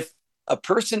 If a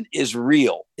person is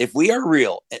real, if we are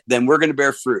real, then we're going to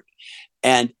bear fruit.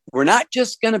 And we're not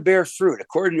just going to bear fruit.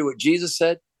 According to what Jesus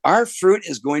said, our fruit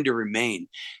is going to remain.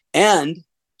 And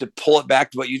to pull it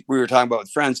back to what we were talking about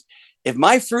with friends, if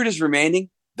my fruit is remaining,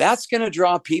 that's going to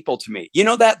draw people to me. You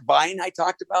know that vine I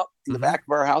talked about in the back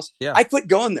of our house? Yeah. I quit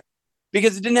going there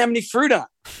because it didn't have any fruit on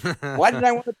it. Why did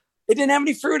I want to? It didn't have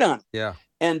any fruit on it. Yeah.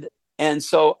 And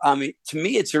so, to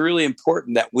me, it's really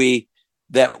important that we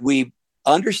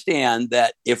understand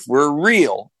that if we're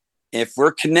real, if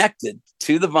we're connected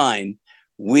to the vine,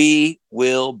 we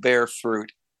will bear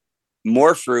fruit,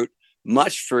 more fruit,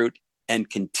 much fruit, and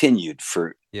continued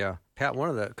fruit. Yeah. Pat,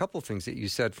 a couple of things that you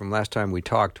said from last time we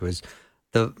talked was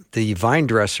the vine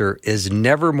dresser is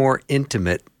never more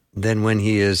intimate than when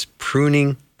he is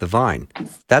pruning the vine.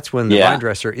 That's when the vine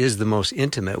dresser is the most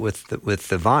intimate with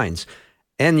the vines.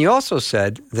 And you also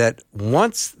said that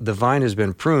once the vine has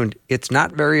been pruned, it's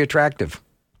not very attractive.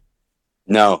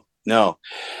 No.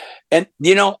 And,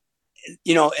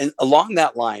 and along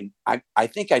that line, I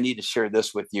think I need to share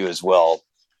this with you as well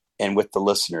and with the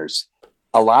listeners.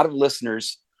 A lot of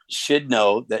listeners should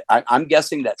know that I'm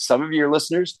guessing that some of your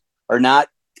listeners are not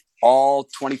all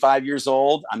 25 years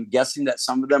old. I'm guessing that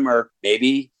some of them are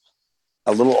maybe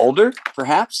a little older,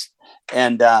 perhaps.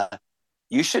 And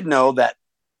you should know that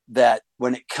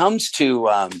when it comes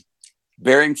to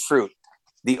bearing fruit,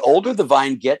 the older the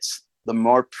vine gets, the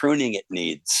more pruning it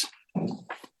needs.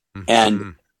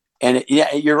 And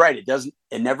you're right.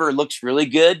 It never looks really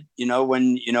good,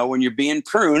 when you're being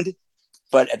pruned,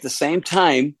 but at the same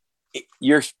time,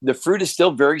 the fruit is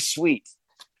still very sweet.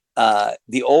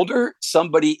 The older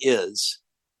somebody is,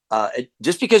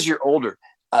 just because you're older,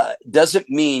 doesn't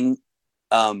mean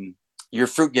your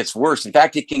fruit gets worse. In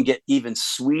fact, it can get even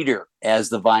sweeter as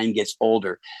the vine gets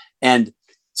older. And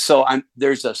so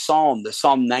there's a psalm. The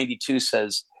Psalm 92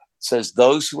 says,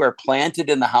 "Those who are planted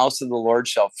in the house of the Lord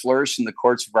shall flourish in the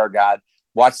courts of our God."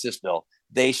 Watch this, Bill.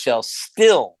 "They shall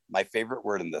still," my favorite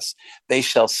word in this, "they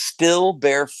shall still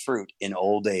bear fruit in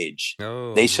old age.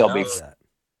 They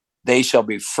shall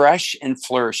be fresh and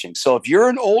flourishing." So if you're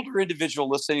an older individual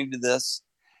listening to this,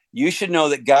 you should know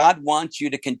that God wants you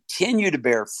to continue to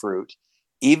bear fruit,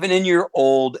 even in your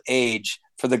old age,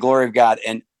 for the glory of God.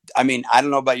 And I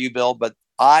don't know about you, Bill, but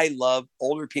I love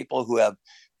older people who have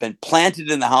been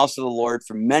planted in the house of the Lord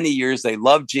for many years. They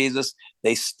love Jesus.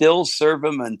 They still serve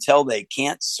him until they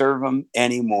can't serve him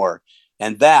anymore.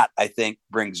 And that, I think,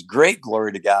 brings great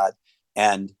glory to God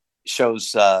and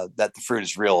shows that the fruit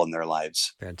is real in their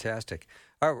lives. Fantastic.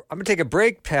 All right, I'm going to take a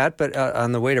break, Pat, but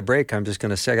on the way to break, I'm just going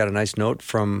to say I got a nice note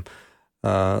from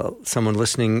someone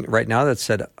listening right now that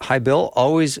said, "Hi, Bill.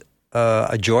 Always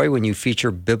a joy when you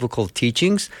feature biblical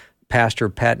teachings. Pastor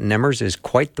Pat Nemmers is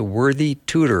quite the worthy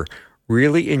tutor.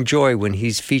 Really enjoy when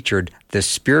he's featured, the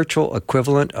spiritual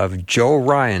equivalent of Joe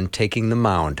Ryan taking the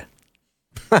mound."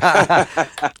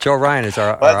 Joe Ryan is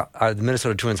our the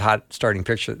Minnesota Twins hot starting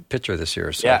pitcher this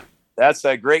year. So. Yeah, that's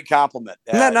a great compliment.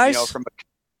 Isn't that nice?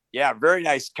 Very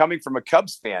nice. Coming from a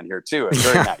Cubs fan here, too. It's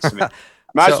very nice.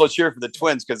 Might as well cheer for the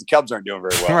Twins because the Cubs aren't doing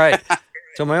very well. Right.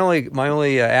 So my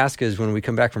only ask is when we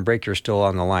come back from break, you're still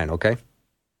on the line, okay?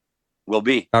 Will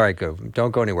be. All right, good.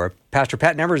 Don't go anywhere. Pastor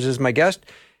Pat Nemmers is my guest.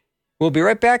 We'll be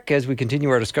right back as we continue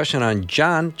our discussion on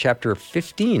John chapter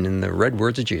 15 in the Red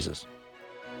Words of Jesus.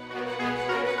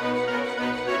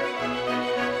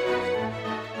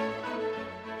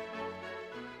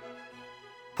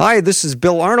 Hi, this is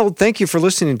Bill Arnold. Thank you for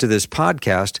listening to this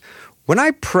podcast. When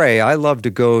I pray, I love to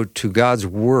go to God's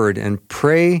Word and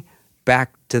pray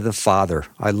back to the Father.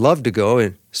 I love to go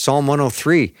in Psalm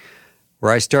 103,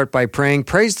 where I start by praying,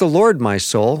 "Praise the Lord, my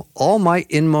soul. All my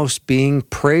inmost being,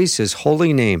 praise his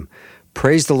holy name.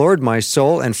 Praise the Lord, my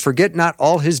soul, and forget not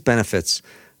all his benefits,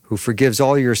 who forgives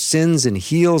all your sins and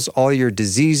heals all your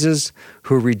diseases,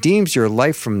 who redeems your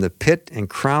life from the pit and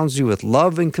crowns you with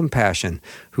love and compassion,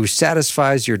 who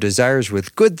satisfies your desires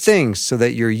with good things so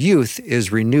that your youth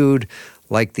is renewed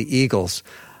like the eagles.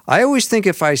 I always think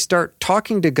if I start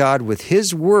talking to God with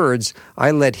His words,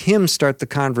 I let Him start the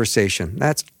conversation.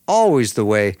 That's always the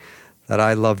way that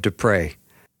I love to pray.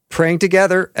 Praying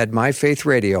together at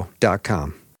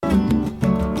myfaithradio.com.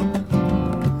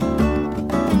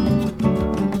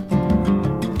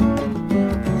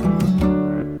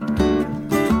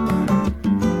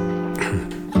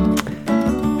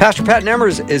 Pastor Pat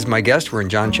Nemmers is my guest. We're in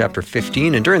John chapter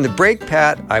 15. And during the break,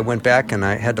 Pat, I went back and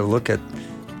I had to look at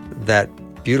that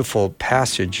beautiful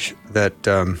passage that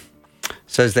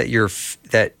says that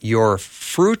your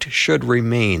fruit should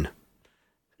remain.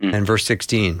 And verse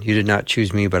 16, you did not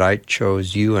choose me, but I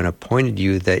chose you and appointed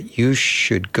you that you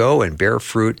should go and bear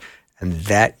fruit and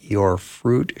that your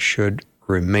fruit should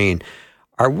remain.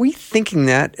 Are we thinking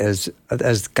that as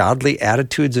godly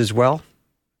attitudes as well?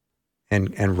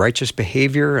 And righteous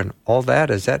behavior and all that?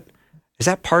 Is that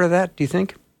part of that, do you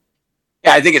think?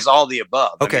 Yeah, I think it's all the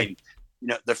above. Okay. I mean,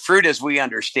 the fruit as we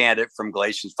understand it from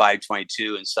Galatians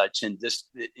 5:22 and such, and this,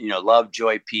 love,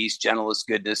 joy, peace, gentleness,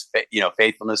 goodness,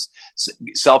 faithfulness,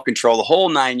 self-control, the whole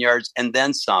 9 yards, and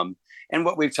then some. And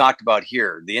what we've talked about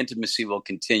here, the intimacy will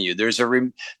continue. There's a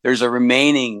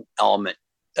remaining element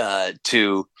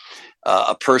to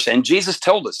a person. And Jesus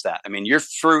told us that. I mean, your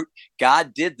fruit,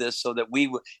 God did this so that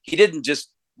He didn't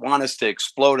just want us to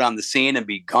explode on the scene and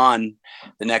be gone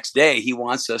the next day. He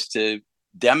wants us to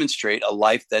demonstrate a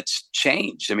life that's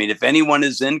changed. I mean, if anyone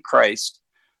is in Christ,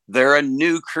 they're a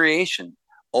new creation.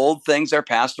 Old things are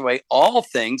passed away. All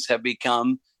things have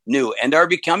become new and are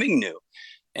becoming new.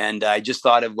 And I just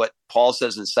thought of what Paul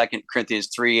says in 2 Corinthians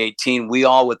 3:18, we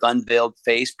all with unveiled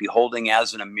face, beholding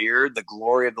as in a mirror the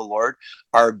glory of the Lord,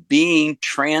 are being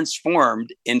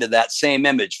transformed into that same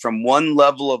image from one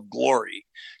level of glory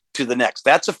to the next.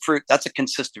 That's a fruit. That's a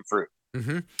consistent fruit.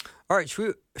 Mm-hmm. All right.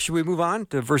 Should we move on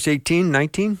to verse 18,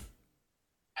 19?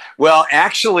 Well,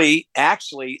 actually,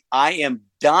 I am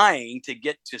dying to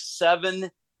get to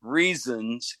 7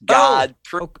 reasons God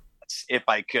prunes us, if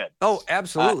I could. Oh,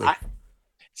 absolutely.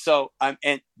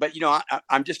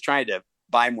 I'm just trying to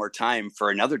buy more time for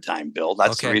another time, Bill.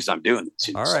 That's the reason I'm doing this.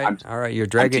 All right. You're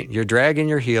dragging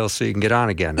your heels so you can get on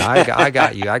again. I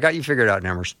got you. I got you figured out,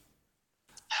 Nemmers.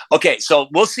 Okay, so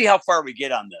we'll see how far we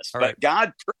get on this. All but right.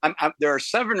 God, there are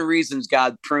 7 reasons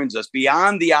God prunes us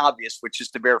beyond the obvious, which is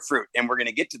to bear fruit, and we're going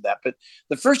to get to that. But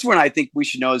the first one I think we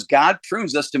should know is God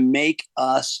prunes us to make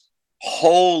us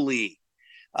holy.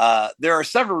 There are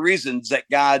several reasons that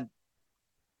God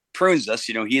prunes us.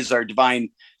 He is our divine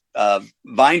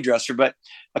vine dresser. But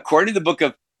according to the book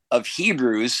of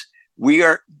Hebrews,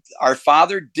 our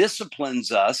Father disciplines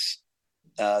us.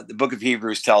 The book of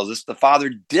Hebrews tells us the Father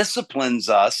disciplines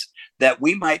us that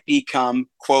we might become,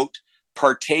 quote,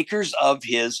 partakers of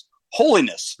His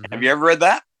holiness. Mm-hmm. Have you ever read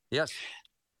that? Yes.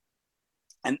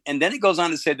 And then it goes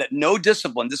on to say that no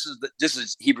discipline, this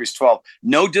is Hebrews 12,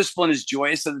 no discipline is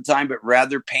joyous at the time, but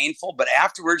rather painful. But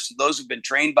afterwards, to those who've been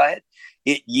trained by it,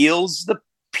 it yields the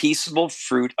peaceable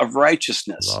fruit of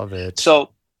righteousness. Love it.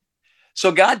 So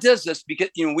God does this because,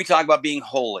 we talk about being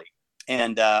holy.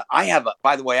 And I have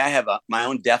my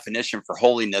own definition for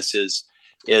holiness is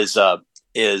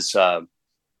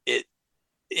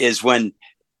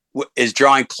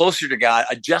drawing closer to God,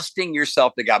 adjusting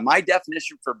yourself to God. My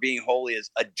definition for being holy is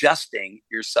adjusting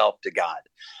yourself to God,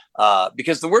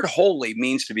 because the word holy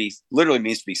literally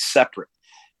means to be separate.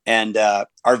 And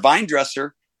our vine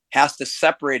dresser has to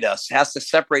separate us, has to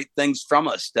separate things from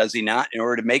us, does he not, in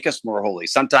order to make us more holy?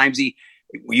 Sometimes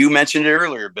you mentioned it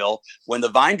earlier, Bill, when the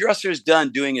vine dresser is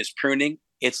done doing his pruning,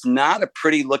 it's not a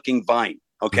pretty looking vine.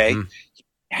 Okay. Mm-hmm. He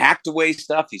hacked away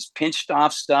stuff. He's pinched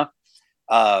off stuff.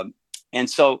 And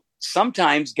so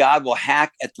sometimes God will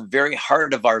hack at the very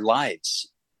heart of our lives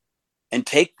and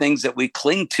take things that we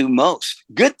cling to most,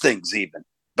 good things even,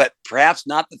 but perhaps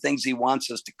not the things he wants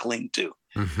us to cling to.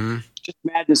 Mm-hmm. Just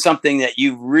imagine something that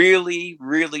you really,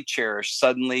 really cherish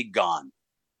suddenly gone.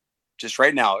 Just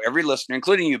right now, every listener,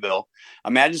 including you, Bill,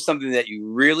 imagine something that you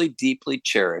really deeply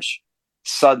cherish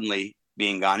suddenly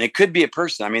being gone. It could be a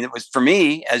person. I mean, it was for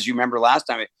me, as you remember last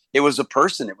time, it was a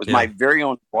person. It was my very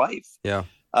own wife. Yeah.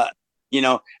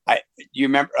 You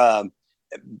remember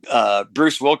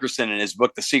Bruce Wilkerson in his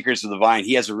book, The Secrets of the Vine,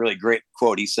 he has a really great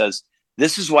quote. He says,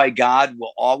 "This is why God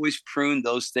will always prune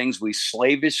those things we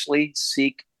slavishly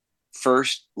seek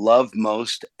first, love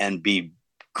most, and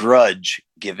begrudge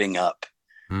giving up."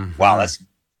 Mm-hmm. Wow,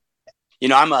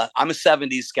 I'm a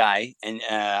 70s guy, and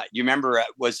you remember,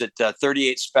 was it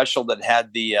 38 Special that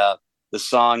had the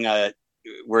song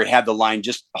where it had the line,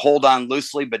 just hold on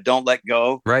loosely but don't let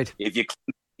go. Right.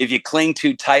 If you cling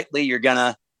too tightly, you're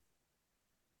gonna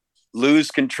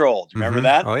lose control. Do you remember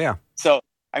that? Oh yeah. So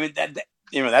I mean that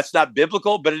that's not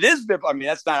biblical, but it is biblical. I mean,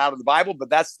 that's not out of the Bible, but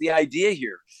that's the idea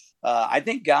here. I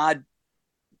think God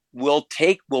will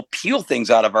peel things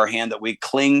out of our hand that we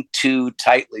cling too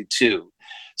tightly to.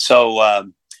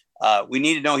 So we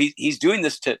need to know he's doing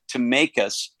this to make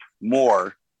us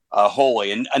more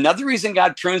holy. And another reason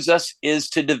God prunes us is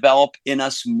to develop in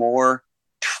us more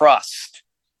trust.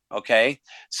 Okay.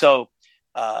 So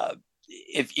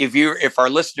if our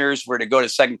listeners were to go to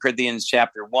 2 Corinthians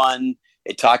chapter 1,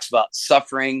 it talks about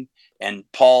suffering, and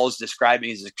Paul's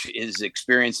describing his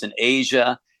experience in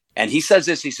Asia. And he says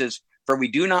this, he says, "For we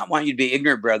do not want you to be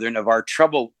ignorant, brethren, of our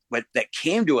trouble that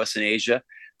came to us in Asia,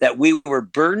 that we were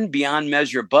burdened beyond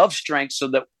measure above strength, so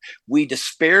that we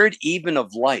despaired even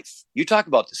of life." You talk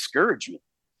about discouragement.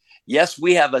 Yes,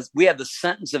 we have the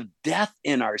sentence of death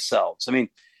in ourselves. I mean,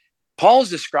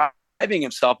 Paul's describing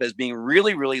himself as being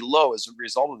really, really low as a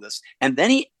result of this. And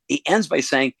then he ends by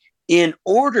saying, in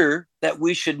order that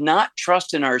we should not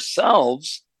trust in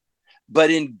ourselves,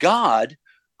 but in God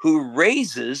who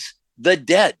raises the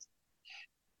dead.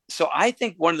 So I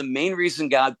think one of the main reasons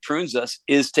God prunes us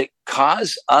is to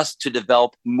cause us to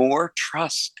develop more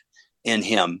trust in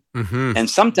him. Mm-hmm. And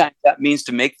sometimes that means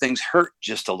to make things hurt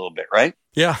just a little bit, right?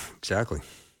 Yeah, exactly.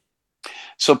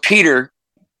 So Peter,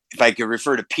 if I could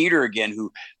refer to Peter again,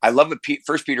 who I love what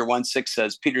 1 Peter 1:6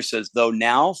 says, Peter says, "Though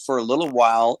now for a little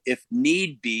while, if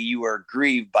need be, you are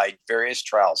grieved by various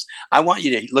trials." I want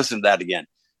you to listen to that again.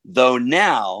 Though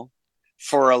now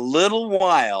for a little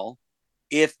while,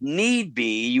 if need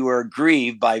be, you are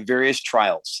grieved by various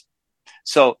trials.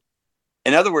 So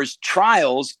in other words,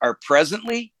 trials are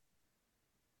presently,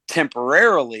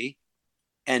 temporarily,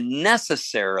 and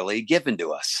necessarily given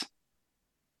to us.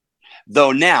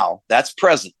 Though now, that's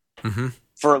present. Mm-hmm.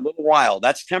 For a little while,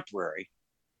 that's temporary.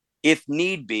 If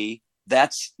need be,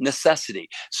 that's necessity.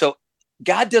 So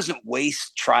God doesn't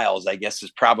waste trials, I guess, is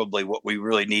probably what we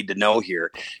really need to know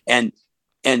here. And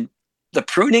the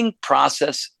pruning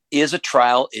process is a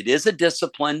trial. It is a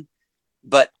discipline,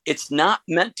 but it's not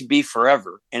meant to be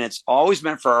forever. And it's always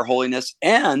meant for our holiness,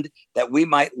 and that we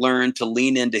might learn to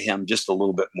lean into him just a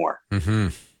little bit more. Mm-hmm.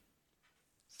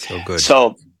 So good.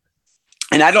 So,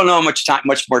 and I don't know how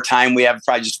much more time we have.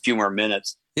 Probably just a few more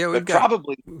minutes. Yeah, we've got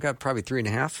probably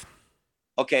 3.5.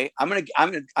 Okay, I'm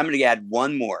gonna add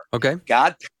one more. Okay.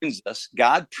 God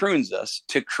prunes us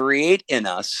to create in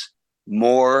us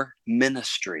more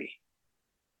ministry.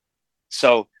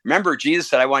 So remember, Jesus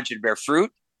said, "I want you to bear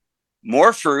fruit,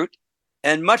 more fruit,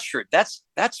 and much fruit." That's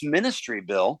ministry,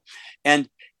 Bill. And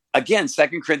again,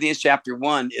 2 Corinthians chapter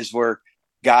 1 is where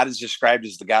God is described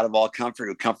as the God of all comfort,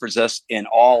 who comforts us in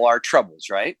all our troubles,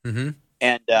 right? Mm-hmm.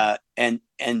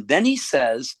 And then he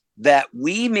says that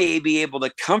we may be able to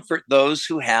comfort those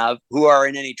who are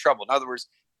in any trouble. In other words,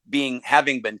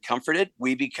 having been comforted,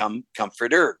 we become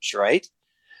comforters, right?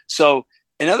 So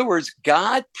in other words,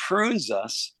 God prunes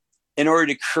us in order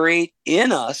to create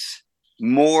in us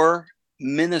more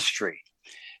ministry.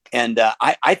 And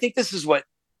I think this is what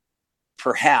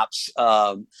perhaps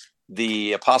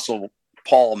the Apostle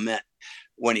Paul meant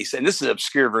when he said, and this is an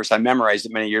obscure verse, I memorized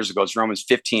it many years ago, it's Romans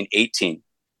 15:18,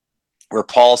 where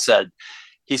Paul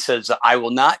he says, "I will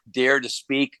not dare to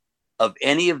speak of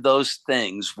any of those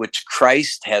things which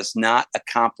Christ has not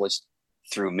accomplished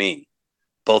through me,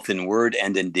 both in word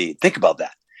and in deed." Think about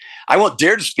that. I won't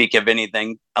dare to speak of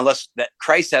anything unless that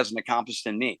Christ hasn't accomplished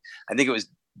in me. I think it was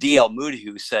D.L. Moody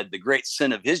who said the great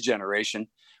sin of his generation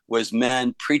was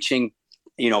men preaching,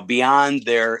 beyond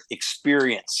their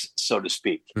experience, so to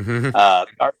speak. Mm-hmm.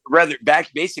 Or rather,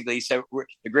 basically, he said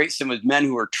the great sin was men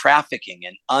who were trafficking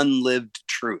in unlived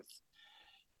truth.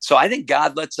 So I think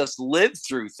God lets us live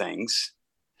through things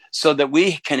so that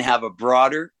we can have a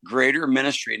broader, greater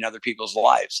ministry in other people's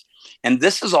lives. And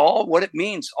this is all what it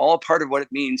means, all a part of what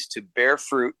it means to bear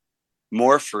fruit,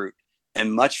 more fruit,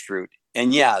 and much fruit.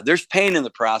 And yeah, there's pain in the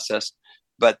process,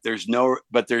 but there's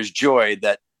joy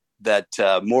that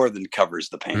more than covers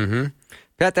the pain. Mm-hmm.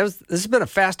 Pat, this has been a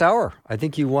fast hour. I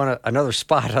think you want another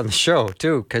spot on the show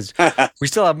too, because we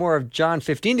still have more of John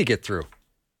 15 to get through.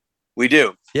 We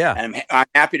do. Yeah. And I'm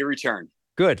happy to return.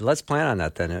 Good. Let's plan on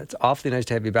that then. It's awfully nice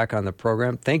to have you back on the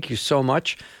program. Thank you so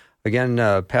much. Again,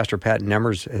 Pastor Pat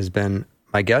Nemmers has been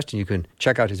my guest, and you can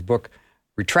check out his book,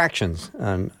 Retractions,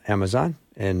 on Amazon,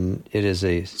 and it is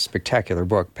a spectacular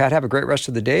book. Pat, have a great rest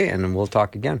of the day, and we'll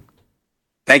talk again.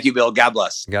 Thank you, Bill. God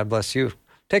bless. God bless you.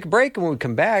 take a break, and when we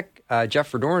come back,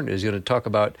 Jeff Verdorn is going to talk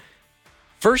about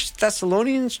 1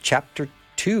 Thessalonians chapter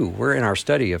 2. We're in our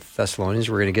study of Thessalonians.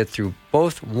 We're going to get through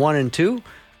both 1 and 2.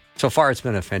 So far, it's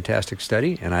been a fantastic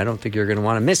study, and I don't think you're going to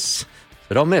want to miss.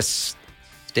 So don't miss.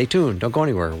 Stay tuned. Don't go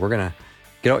anywhere. We're going to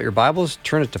get out your Bibles,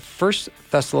 turn it to 1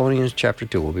 Thessalonians chapter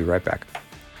 2. We'll be right back.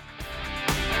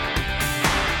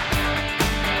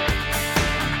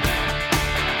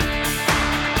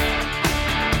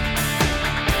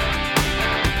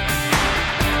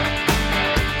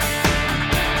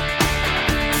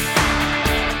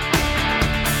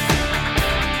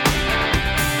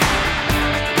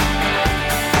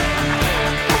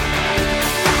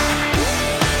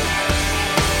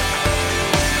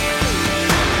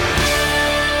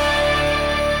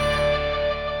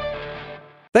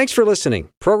 Thanks for listening.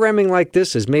 Programming like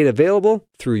this is made available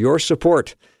through your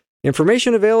support.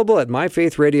 Information available at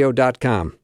myfaithradio.com.